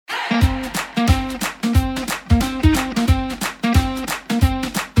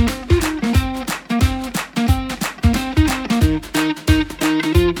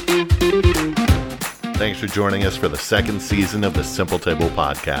joining us for the second season of the Simple Table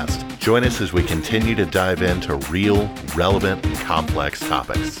podcast. Join us as we continue to dive into real, relevant, and complex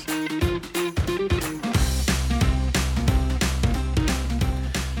topics.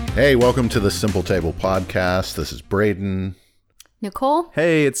 Hey, welcome to the Simple Table podcast. This is Braden. Nicole.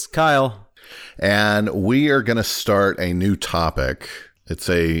 Hey, it's Kyle. And we are going to start a new topic. It's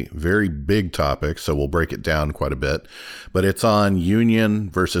a very big topic, so we'll break it down quite a bit. But it's on union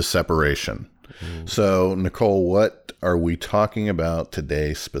versus separation. So, Nicole, what are we talking about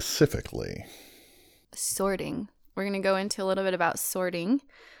today specifically? Sorting. We're going to go into a little bit about sorting,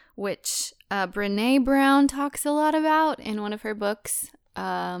 which Brené Brown talks a lot about in one of her books,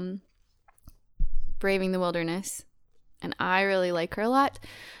 Braving the Wilderness. And I really like her a lot.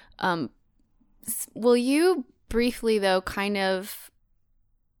 Will you briefly, though, kind of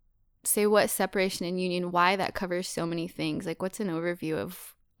say what separation and union, why that covers so many things? Like, what's an overview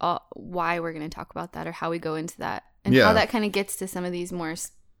of why we're going to talk about that or how we go into that and how that kind of gets to some of these more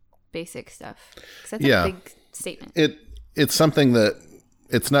basic stuff? Because that's a big statement. It's something that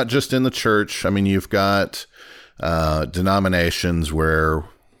it's not just in the church. I mean, you've got denominations where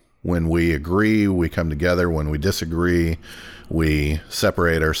when we agree, we come together. When we disagree, we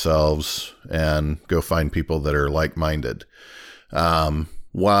separate ourselves and go find people that are like-minded.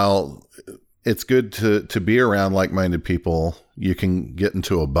 While it's good to be around like-minded people, you can get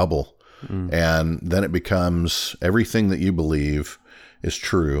into a bubble, and then it becomes everything that you believe is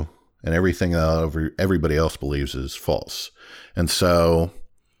true, and everything that everybody else believes is false. And so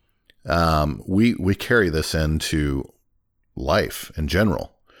we carry this into life in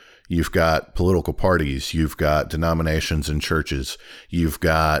general. You've got political parties, you've got denominations and churches, you've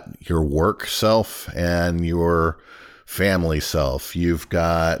got your work self and your family self, you've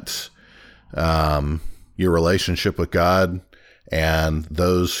got your relationship with God and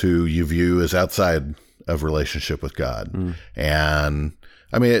those who you view as outside of relationship with God. And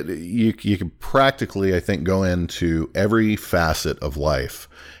I mean, you can practically, I think, go into every facet of life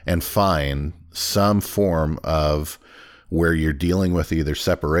and find some form of where you're dealing with either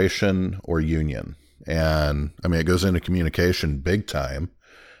separation or union. And I mean, it goes into communication big time,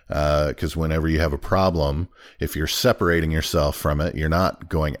 because whenever you have a problem, if you're separating yourself from it, you're not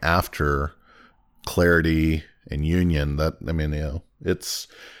going after clarity and union. That, I mean, it's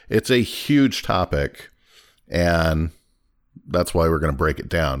a huge topic, and that's why we're going to break it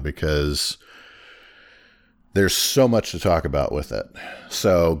down, because there's so much to talk about with it.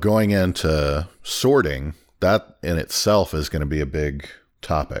 So going into sorting, that in itself is going to be a big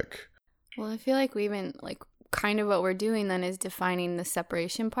topic. Well, I feel like we even, kind of what we're doing then is defining the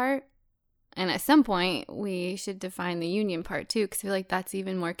separation part. And at some point, we should define the union part too, because I feel like that's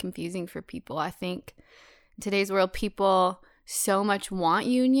even more confusing for people. I think in today's world, people so much want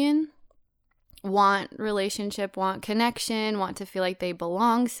union, want relationship, want connection, want to feel like they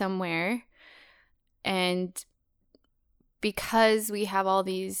belong somewhere. And because we have all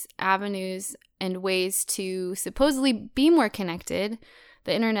these avenues and ways to supposedly be more connected,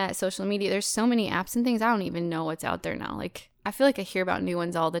 the internet, social media, there's so many apps and things, I don't even know what's out there now. I feel like I hear about new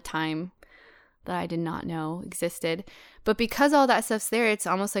ones all the time that I did not know existed. But because all that stuff's there, it's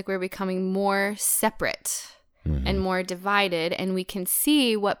almost like we're becoming more separate and more divided, and we can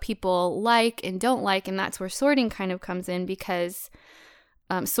see what people like and don't like, and that's where sorting kind of comes in, because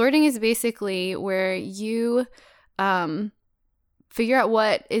sorting is basically where you figure out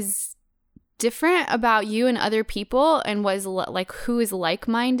what is different about you and other people, and what is who is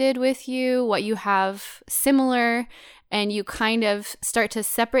like-minded with you, what you have similar, and you kind of start to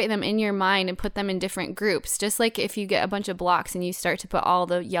separate them in your mind and put them in different groups. Just like if you get a bunch of blocks and you start to put all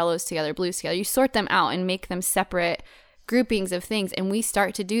the yellows together, blues together, you sort them out and make them separate groupings of things. And we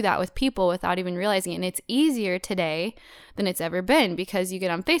start to do that with people without even realizing it. And it's easier today than it's ever been, because you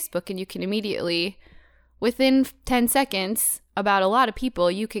get on Facebook and you can immediately, within 10 seconds, about a lot of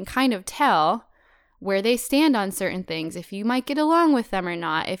people, you can kind of tell where they stand on certain things, if you might get along with them or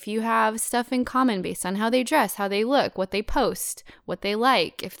not, if you have stuff in common based on how they dress, how they look, what they post, what they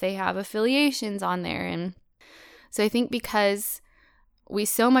like, if they have affiliations on there. And so I think because we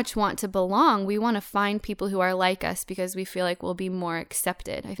so much want to belong, we want to find people who are like us, because we feel like we'll be more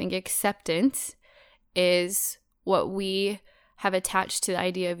accepted. I think acceptance is what we have attached to the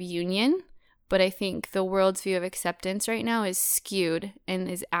idea of union. But I think the world's view of acceptance right now is skewed and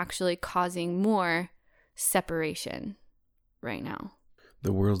is actually causing more separation right now.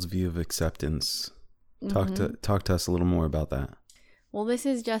 The world's view of acceptance. Talk to us a little more about that. Well, this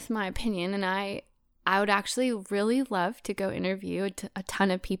is just my opinion, and I would actually really love to go interview a ton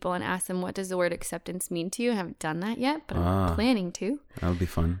of people and ask them, what does the word acceptance mean to you? I haven't done that yet, but I'm planning to. That would be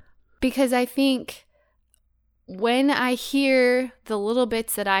fun. Because I think when I hear the little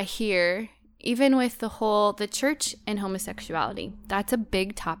bits that I hear, even with the church and homosexuality, that's a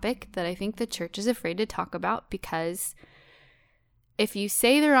big topic that I think the church is afraid to talk about, because if you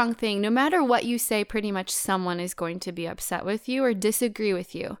say the wrong thing, no matter what you say, pretty much someone is going to be upset with you or disagree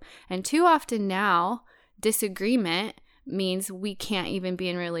with you. And too often now, disagreement means we can't even be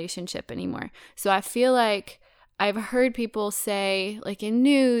in a relationship anymore. So I feel like I've heard people say, like in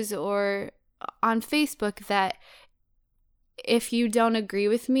news or on Facebook, that if you don't agree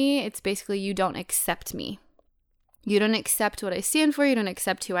with me, it's basically you don't accept me. You don't accept what I stand for. You don't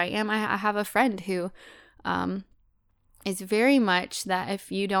accept who I am. I have a friend who is very much that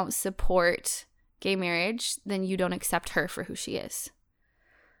if you don't support gay marriage, then you don't accept her for who she is.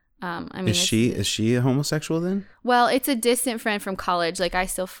 Is she a homosexual then? Well, it's a distant friend from college. Like, I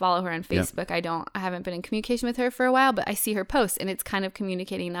still follow her on Facebook. Yep. I haven't been in communication with her for a while, but I see her posts, and it's kind of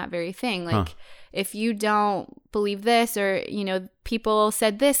communicating that very thing. Like, if you don't believe this, or, people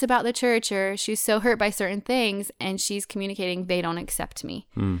said this about the church, or she's so hurt by certain things, and she's communicating they don't accept me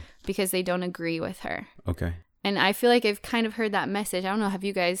because they don't agree with her. Okay. And I feel like I've kind of heard that message. I don't know. Have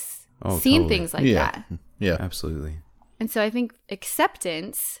you guys seen things like that? Yeah, absolutely. And so I think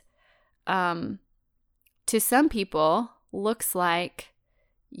acceptance, to some people, looks like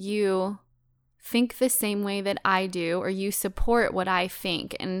you think the same way that I do, or you support what I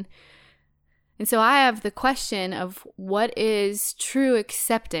think. And so I have the question of, what is true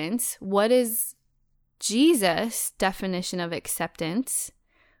acceptance? What is Jesus' definition of acceptance?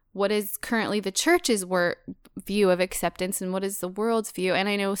 What is currently the church's view of acceptance, and what is the world's view? And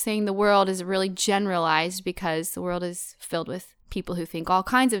I know saying the world is really generalized, because the world is filled with people who think all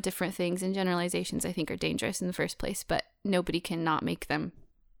kinds of different things, and generalizations, I think, are dangerous in the first place, but nobody can not make them,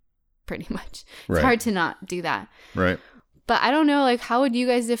 pretty much. It's hard to not do that. Right. But I don't know, like, how would you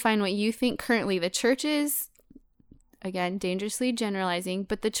guys define what you think currently the church is? Again, dangerously generalizing,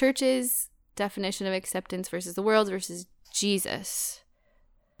 but the church's definition of acceptance versus the world's versus Jesus.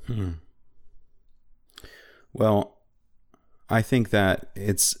 Well, I think that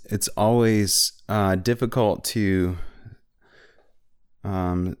it's always difficult to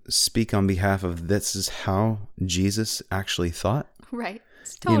speak on behalf of this is how Jesus actually thought. Right.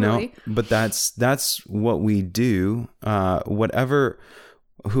 Totally. But that's what we do. Whoever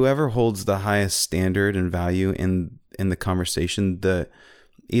holds the highest standard and value in the conversation,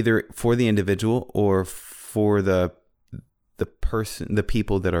 either for the individual or for the person, the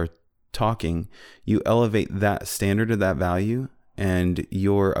people that are talking, you elevate that standard of that value, and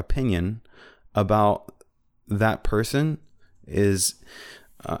your opinion about that person is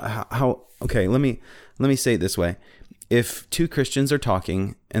okay, let me say it this way. If two Christians are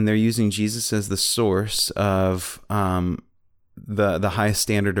talking and they're using Jesus as the source of the highest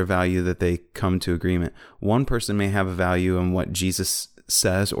standard or value that they come to agreement, one person may have a value on what Jesus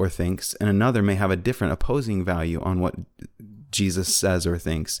says or thinks, and another may have a different opposing value on what Jesus says or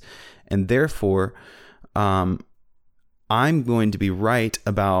thinks. And therefore, I'm going to be right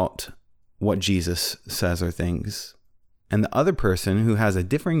about what Jesus says or thinks. And the other person who has a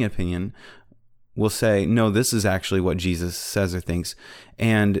differing opinion will say, no, this is actually what Jesus says or thinks.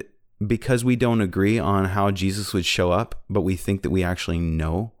 And because we don't agree on how Jesus would show up, but we think that we actually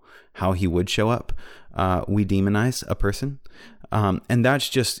know how he would show up, we demonize a person. And that's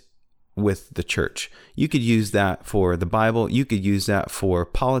just with the church. You could use that for the Bible. You could use that for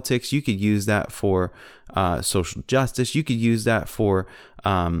politics. You could use that for social justice. You could use that for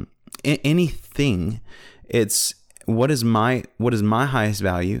anything. It's what is my highest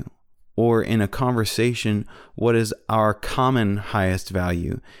value, or in a conversation, what is our common highest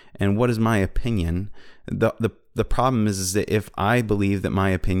value, and what is my opinion? The problem is that if I believe that my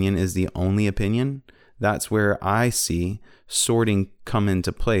opinion is the only opinion, that's where I see sorting come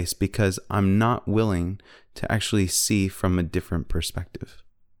into place, because I'm not willing to actually see from a different perspective.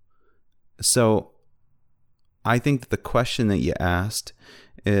 So I think that the question that you asked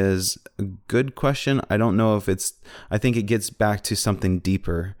is a good question. I don't know if I think it gets back to something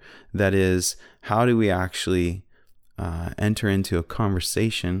deeper. That is, how do we actually enter into a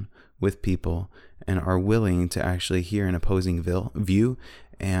conversation with people and are willing to actually hear an opposing view?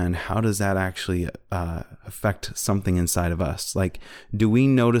 And how does that actually affect something inside of us? Like, do we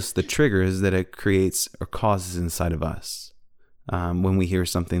notice the triggers that it creates or causes inside of us when we hear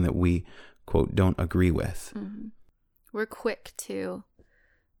something that we, quote, don't agree with? Mm-hmm. We're quick to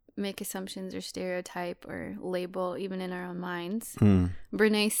make assumptions or stereotype or label, even in our own minds.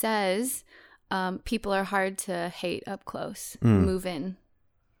 Brene says people are hard to hate up close, move in.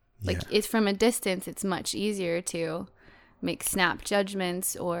 Like, it's from a distance, it's much easier to make snap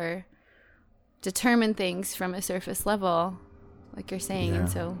judgments or determine things from a surface level, like you're saying. And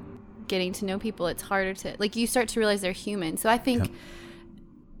so getting to know people, it's harder to, like, you start to realize they're human. So I think,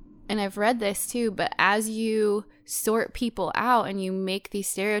 and I've read this too, but as you sort people out and you make these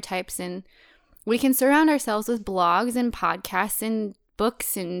stereotypes, and we can surround ourselves with blogs and podcasts and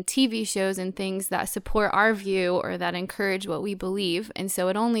books and TV shows and things that support our view or that encourage what we believe. And so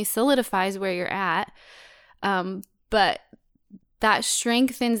it only solidifies where you're at. But that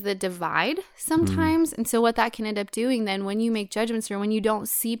strengthens the divide sometimes. And so what that can end up doing then, when you make judgments or when you don't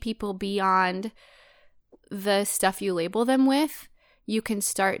see people beyond the stuff you label them with, you can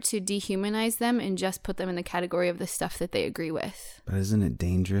start to dehumanize them and just put them in the category of the stuff that they agree with. But isn't it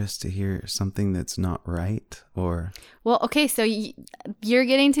dangerous to hear something that's not right? Or, well, okay, so you're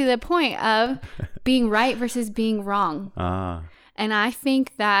getting to the point of being right versus being wrong. And I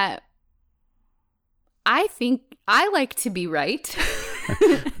think I like to be right.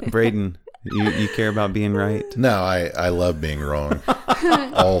 Braden, you care about being right? No, I love being wrong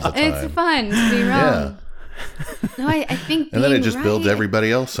all the time. It's fun to be wrong. No, I think and then it just builds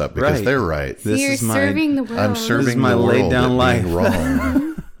everybody else up because they're right. You're serving the world. I'm serving my the world laid down life. Being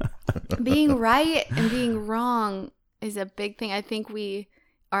wrong. Being right and being wrong is a big thing. I think we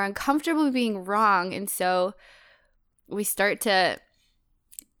are uncomfortable being wrong, and so we start to,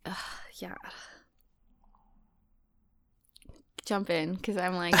 jump in because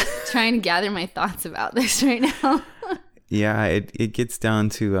I'm like trying to gather my thoughts about this right now. Yeah, it gets down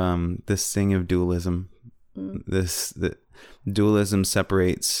to this thing of dualism. The dualism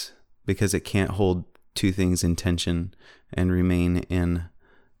separates because it can't hold two things in tension and remain in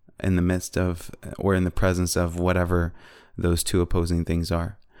the midst of or in the presence of whatever those two opposing things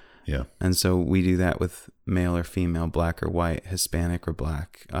are. Yeah. And so we do that with male or female, black or white, Hispanic or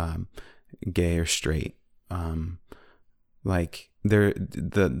black, gay or straight. Like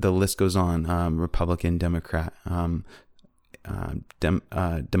the list goes on. Republican, Democrat,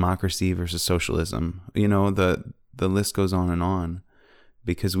 democracy versus socialism. You know, the list goes on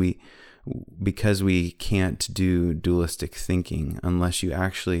because we can't do dualistic thinking unless you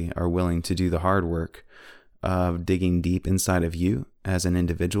actually are willing to do the hard work of digging deep inside of you as an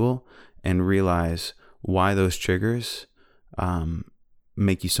individual and realize why those triggers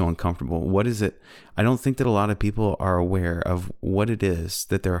make you so uncomfortable. What is it? I don't think that a lot of people are aware of what it is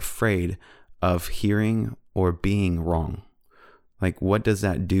that they're afraid of hearing or being wrong. Like, what does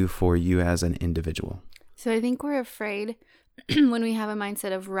that do for you as an individual? So I think we're afraid when we have a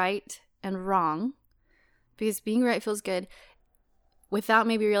mindset of right and wrong, because being right feels good. Without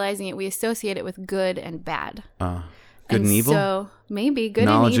maybe realizing it, we associate it with good and bad. Good and evil? So maybe good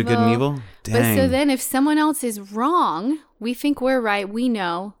Knowledge and evil. Knowledge of good and evil? Dang. But so then if someone else is wrong, we think we're right. We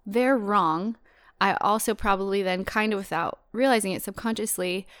know they're wrong. I also probably then kind of without realizing it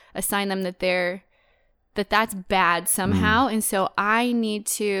subconsciously assign them that's bad somehow. And so I need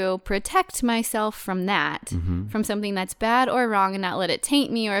to protect myself from that, from something that's bad or wrong, and not let it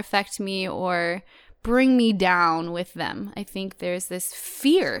taint me or affect me or bring me down with them. I think there's this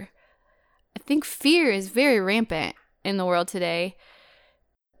fear. I think fear is very rampant in the world today.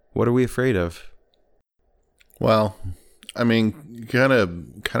 What are we afraid of? Well, I mean, kind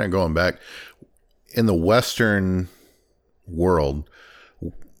of going back in the Western world,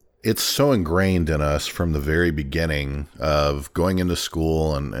 it's so ingrained in us from the very beginning of going into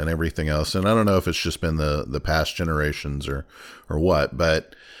school and everything else. And I don't know if it's just been the past generations or what,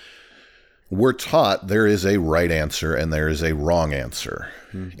 but we're taught there is a right answer and there is a wrong answer.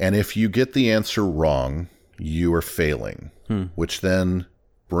 And if you get the answer wrong, you are failing, which then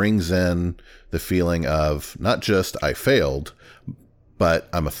brings in the feeling of not just I failed, but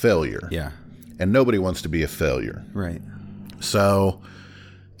I'm a failure. Yeah. And nobody wants to be a failure. Right. So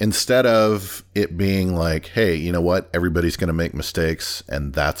instead of it being like, hey, you know what? Everybody's going to make mistakes.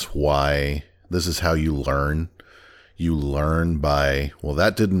 And that's why this is how you learn. You learn by, well,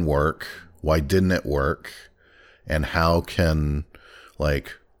 that didn't work. Why didn't it work? And how can,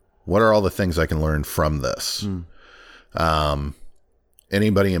 like, what are all the things I can learn from this?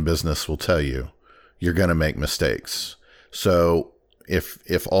 Anybody in business will tell you, you're going to make mistakes. So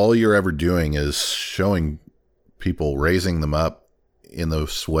if all you're ever doing is showing people, raising them up in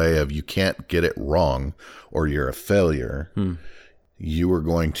this way of you can't get it wrong or you're a failure, you are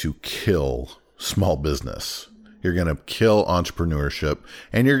going to kill small business. You're going to kill entrepreneurship,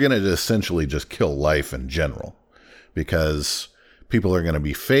 and you're going to essentially just kill life in general, because people are going to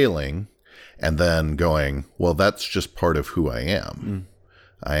be failing and then going, well, that's just part of who I am.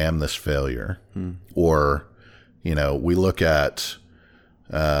 I am this failure. Or, you know, we look at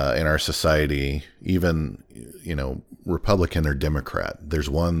in our society, even, Republican or Democrat. There's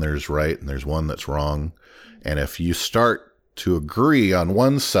one there's right and there's one that's wrong. And if you start to agree on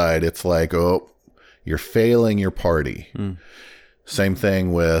one side, it's like, oh, you're failing your party. Same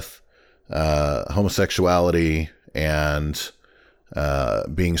thing with homosexuality and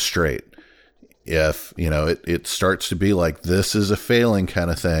being straight. If, it starts to be like, this is a failing kind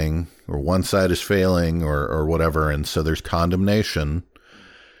of thing, or one side is failing or whatever. And so there's condemnation.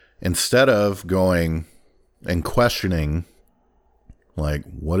 Instead of going and questioning, like,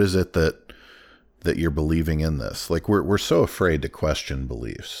 what is it that you're believing in this? Like, we're so afraid to question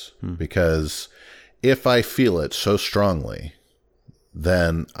beliefs because if I feel it so strongly,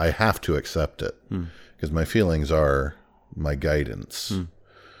 then I have to accept it because my feelings are my guidance,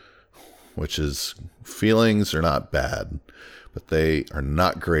 which is, feelings are not bad, but they are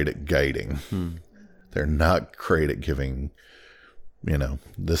not great at guiding. They're not great at giving,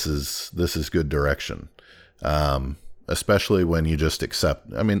 this is good direction. Especially when you just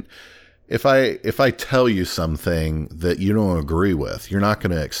accept. I mean, if I tell you something that you don't agree with, you're not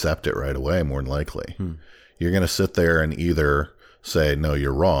going to accept it right away, more than likely. You're going to sit there and either say, no,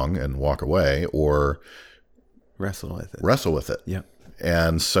 you're wrong, and walk away, or wrestle with it. Yeah.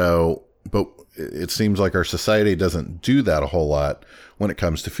 And so, but it seems like our society doesn't do that a whole lot when it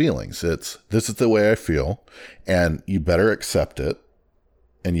comes to feelings. It's, this is the way I feel, and you better accept it,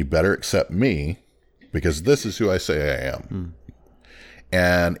 and you better accept me, because this is who I say I am.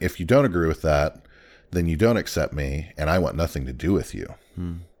 And if you don't agree with that, then you don't accept me, and I want nothing to do with you.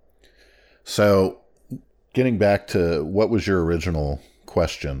 So getting back to, what was your original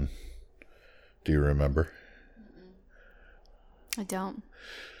question? Do you remember? I don't.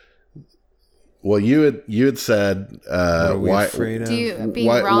 Well, you had said, what are we afraid of? Being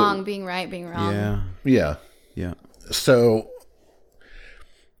wrong, being right, being wrong. Yeah. So,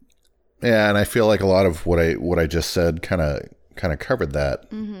 yeah, and I feel like a lot of what I just said kind of covered that.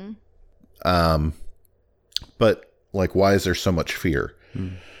 But like, why is there so much fear?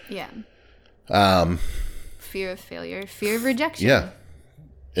 Yeah. Fear of failure, fear of rejection. Yeah.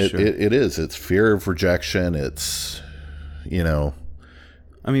 It is. It's fear of rejection. It's,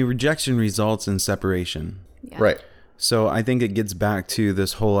 I mean, rejection results in separation. Yeah. Right. So I think it gets back to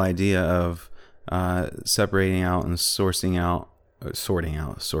this whole idea of separating out and sorting out.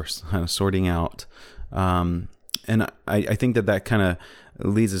 And I think that kind of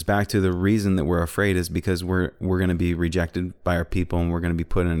leads us back to the reason that we're afraid is because we're going to be rejected by our people, and we're going to be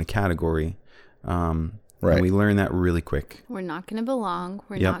put in a category. Right. And we learn that really quick. We're not going to belong.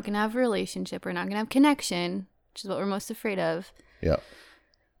 We're not going to have a relationship. We're not going to have connection, which is what we're most afraid of. Yeah.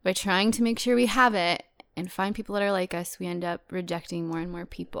 By trying to make sure we have it and find people that are like us, we end up rejecting more and more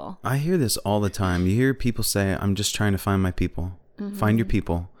people. I hear this all the time. You hear people say, I'm just trying to find my people. Find your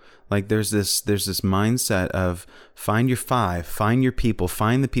people. Like there's this mindset of find your five, find your people,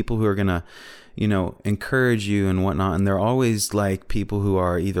 find the people who are going to, encourage you and whatnot. And they're always like people who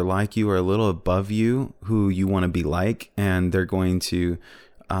are either like you or a little above you, who you want to be like, and they're going to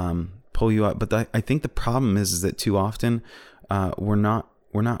pull you up. But I think the problem is that too often we're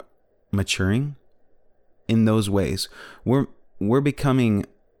not maturing in those ways. We're becoming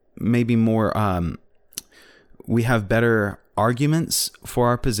maybe more, we have better arguments for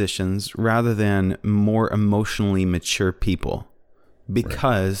our positions rather than more emotionally mature people,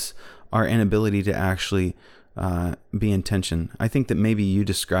 because our inability to actually be in tension. I think that maybe you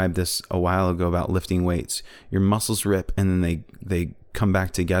described this a while ago about lifting weights. Your muscles rip and then they come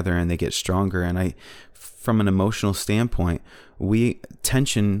back together and they get stronger. And from an emotional standpoint,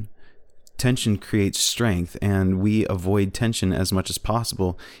 tension creates strength, and we avoid tension as much as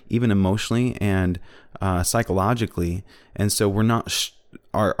possible, even emotionally and psychologically. And so we're not,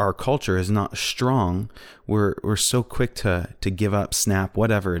 our culture is not strong. We're so quick to give up, snap,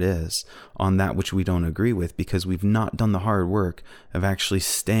 whatever it is, on that which we don't agree with, because we've not done the hard work of actually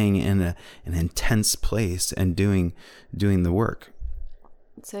staying in an intense place and doing the work.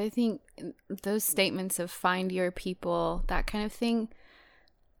 So I think those statements of find your people, that kind of thing,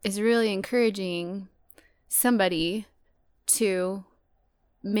 is really encouraging somebody to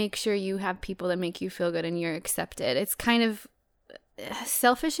make sure you have people that make you feel good and you're accepted. It's kind of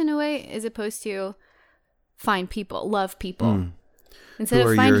selfish in a way, as opposed to find people, love people. Instead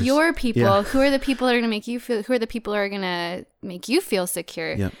of find your people, who are the people that are going to make you feel, who are the people that are going to make you feel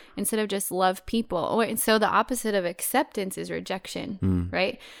secure, instead of just love people. And so the opposite of acceptance is rejection,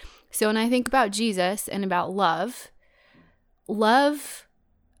 right? So when I think about Jesus and about love,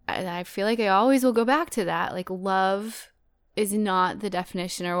 I feel like I always will go back to that. Like, love is not the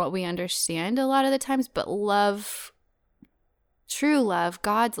definition or what we understand a lot of the times, but love true love,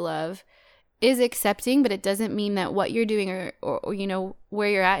 God's love, is accepting, but it doesn't mean that what you're doing or you know, where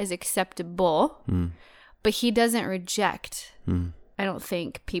you're at is acceptable. But he doesn't reject, I don't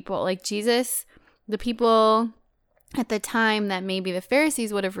think, people. Like Jesus, the people at the time that maybe the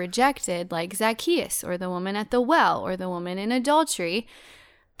Pharisees would have rejected, like Zacchaeus or the woman at the well or the woman in adultery,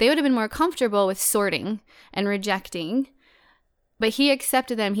 they would have been more comfortable with sorting and rejecting. But he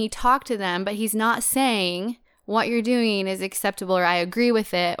accepted them. He talked to them, but he's not saying what you're doing is acceptable, or I agree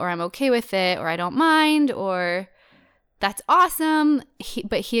with it, or I'm okay with it, or I don't mind, or that's awesome.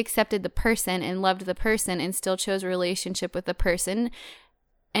 But he accepted the person and loved the person and still chose a relationship with the person.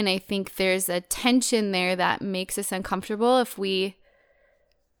 And I think there's a tension there that makes us uncomfortable if we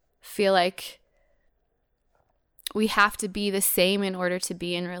feel like we have to be the same in order to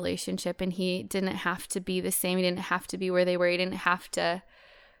be in a relationship. And he didn't have to be the same. He didn't have to be where they were. He didn't have to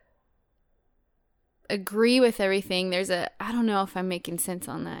agree with everything. I don't know if I'm making sense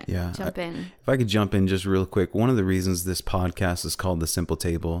on that. Yeah. Jump in. If I could jump in just real quick. One of the reasons this podcast is called The Simple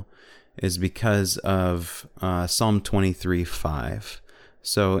Table is because of Psalm 23:5.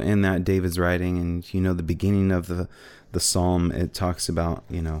 So in that, David's writing, and you know, the beginning of the psalm, it talks about,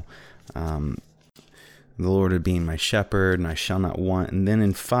 you know, the Lord being my shepherd and I shall not want. And then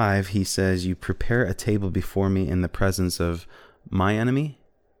in 5, he says, you prepare a table before me in the presence of my enemy.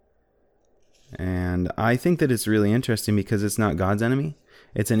 And I think that it's really interesting because it's not God's enemy.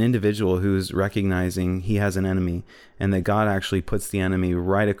 It's an individual who's recognizing he has an enemy and that God actually puts the enemy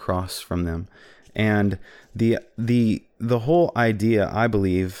right across from them. And the whole idea, I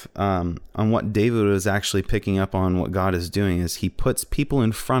believe, on what David was actually picking up on what God is doing is he puts people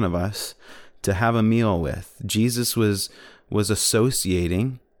in front of us to have a meal with. Jesus was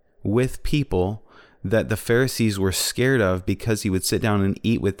associating with people that the Pharisees were scared of because he would sit down and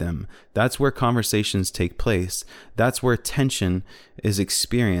eat with them. That's where conversations take place. That's where tension is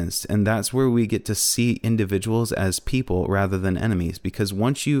experienced. And that's where we get to see individuals as people rather than enemies. Because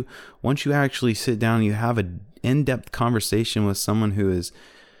once you actually sit down, you have an in-depth conversation with someone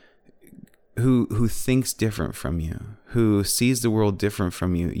who thinks different from you, who sees the world different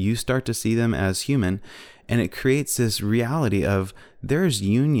from you, you start to see them as human. And it creates this reality of there's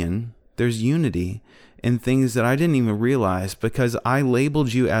unity in things that I didn't even realize because I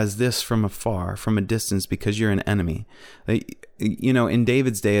labeled you as this from afar, from a distance, because you're an enemy. You know, in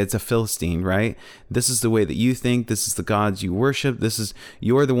David's day, it's a Philistine, right? This is the way that you think. This is the gods you worship.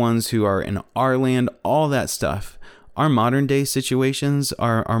 You're the ones who are in our land, all that stuff. Our modern day situations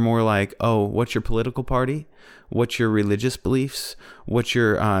are more like, oh, what's your political party? What's your religious beliefs? What's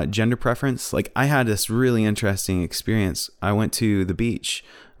your gender preference? Like, I had this really interesting experience. I went to the beach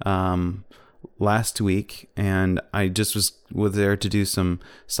last week, and I just was there to do some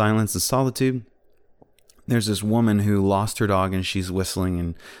silence and solitude. There's this woman who lost her dog, and she's whistling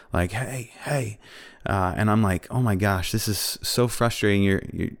and like, hey. And I'm like, oh my gosh, this is so frustrating.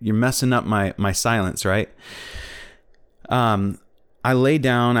 You're messing up my silence, right? I lay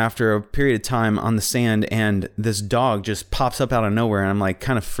down after a period of time on the sand, and this dog just pops up out of nowhere, and I'm like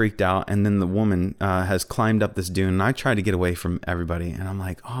kind of freaked out. And then the woman has climbed up this dune, and I try to get away from everybody, and I'm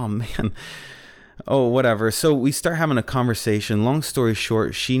like, oh man, oh whatever. So we start having a conversation. Long story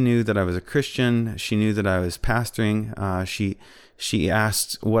short, she knew that I was a Christian. She knew that I was pastoring. She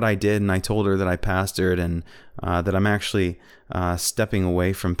asked what I did, and I told her that I pastored and that I'm actually stepping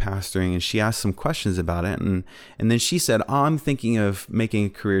away from pastoring. And she asked some questions about it. And then she said, oh, I'm thinking of making a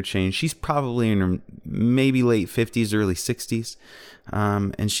career change. She's probably in her maybe late 50s, early 60s.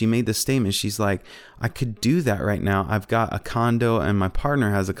 And she made this statement. She's like, I could do that right now. I've got a condo and my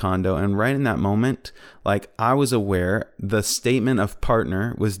partner has a condo. And right in that moment, like, I was aware the statement of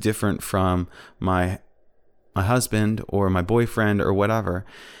partner was different from my husband or my boyfriend or whatever.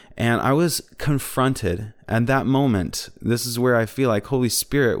 And I was confronted at that moment. This is where I feel like Holy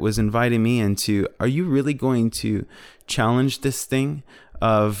Spirit was inviting me into, are you really going to challenge this thing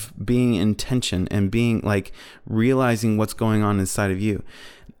of being in tension and being like realizing what's going on inside of you?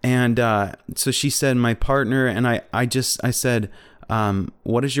 And so she said, my partner. And I said,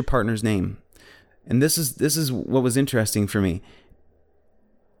 what is your partner's name? And this is what was interesting for me.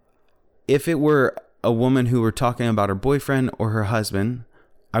 If it were a woman who were talking about her boyfriend or her husband,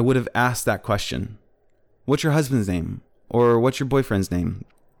 I would have asked that question. What's your husband's name? Or what's your boyfriend's name?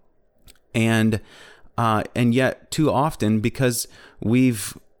 And yet too often, because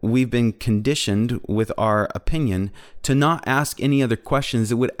we've been conditioned with our opinion to not ask any other questions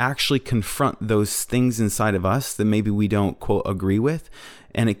that would actually confront those things inside of us that maybe we don't, quote, agree with.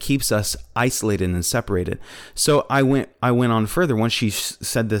 And it keeps us isolated and separated. So I went on further. Once she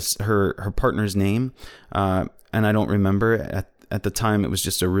said this, her partner's name, and I don't remember at the time it was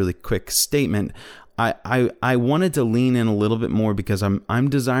just a really quick statement. I wanted to lean in a little bit more because I'm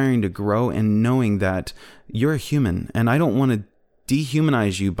desiring to grow and knowing that you're a human, and I don't want to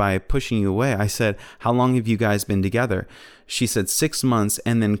dehumanize you by pushing you away. I said, how long have you guys been together? She said 6 months,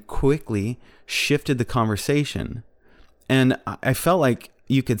 and then quickly shifted the conversation. And I felt like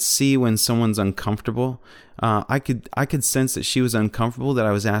you could see when someone's uncomfortable. I could sense that she was uncomfortable, that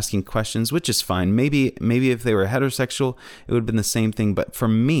I was asking questions, which is fine. Maybe if they were heterosexual, it would have been the same thing. But for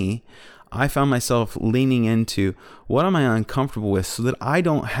me, I found myself leaning into what am I uncomfortable with, so that I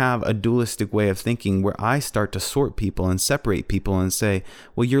don't have a dualistic way of thinking where I start to sort people and separate people and say,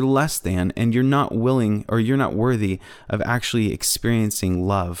 well, you're less than, and you're not willing, or you're not worthy of actually experiencing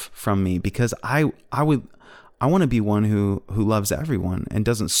love from me, because I want to be one who loves everyone and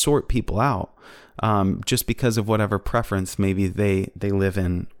doesn't sort people out just because of whatever preference maybe they live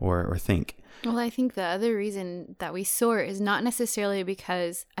in or think. Well, I think the other reason that we sort is not necessarily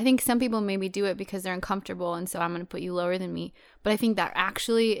because, I think some people maybe do it because they're uncomfortable, and so I'm going to put you lower than me. But I think that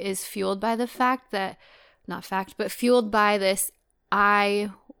actually is fueled by the fact that, fueled by this, I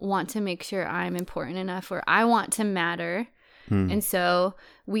want to make sure I'm important enough, or I want to matter. And so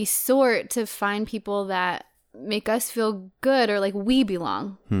we sort to find people that make us feel good, or like we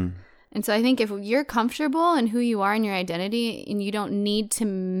belong. And so I think if you're comfortable in who you are and your identity, and you don't need to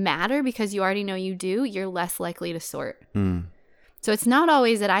matter because you already know you do, you're less likely to sort. So it's not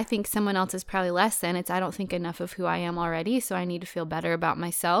always that I think someone else is probably less than. It's I don't think enough of who I am already, so I need to feel better about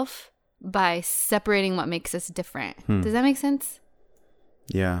myself by separating what makes us different. Does that make sense?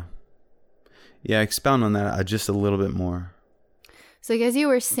 Yeah. Yeah, expound on that just a little bit more. So as you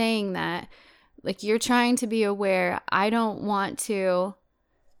were saying that, like, you're trying to be aware, I don't want to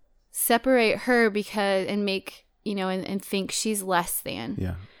separate her because, and make, and think she's less than.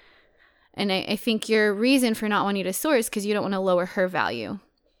 Yeah. And I think your reason for not wanting to sort is because you don't want to lower her value,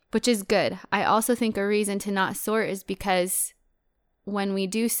 which is good. I also think a reason to not sort is because when we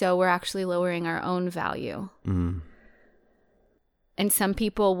do so, we're actually lowering our own value. And some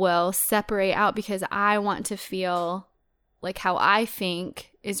people will separate out because I want to feel like how I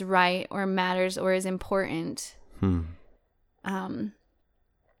think is right or matters or is important.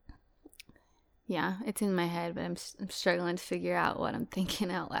 Yeah, it's in my head, but I'm struggling to figure out what I'm thinking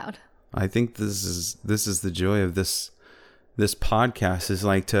out loud. I think this is the joy of this podcast, is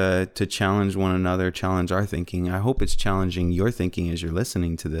like to challenge one another, challenge our thinking. I hope it's challenging your thinking as you're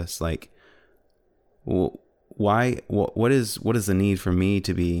listening to this. Like, what is the need for me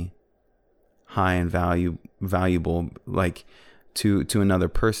to be high and valuable, like to another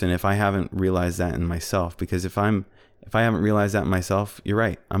person, if I haven't realized that in myself? Because if I haven't realized that in myself, you're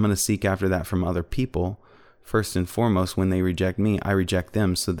right, I'm going to seek after that from other people. First and foremost, when they reject me, I reject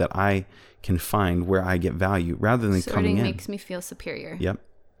them, so that I can find where I get value rather than coming in. Sorting makes me feel superior. Yep.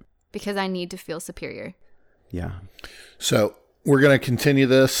 Because I need to feel superior. Yeah. So we're going to continue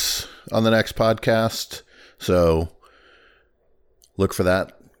this on the next podcast. So look for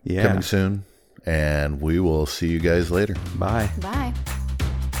that coming soon. And we will see you guys later. Bye. Bye.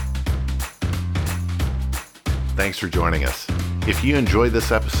 Thanks for joining us. If you enjoyed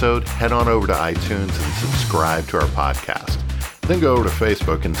this episode, head on over to iTunes and subscribe to our podcast. Then go over to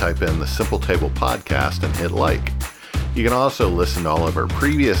Facebook and type in the Simple Table Podcast and hit like. You can also listen to all of our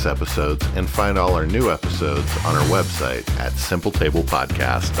previous episodes and find all our new episodes on our website at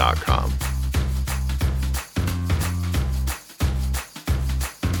simpletablepodcast.com.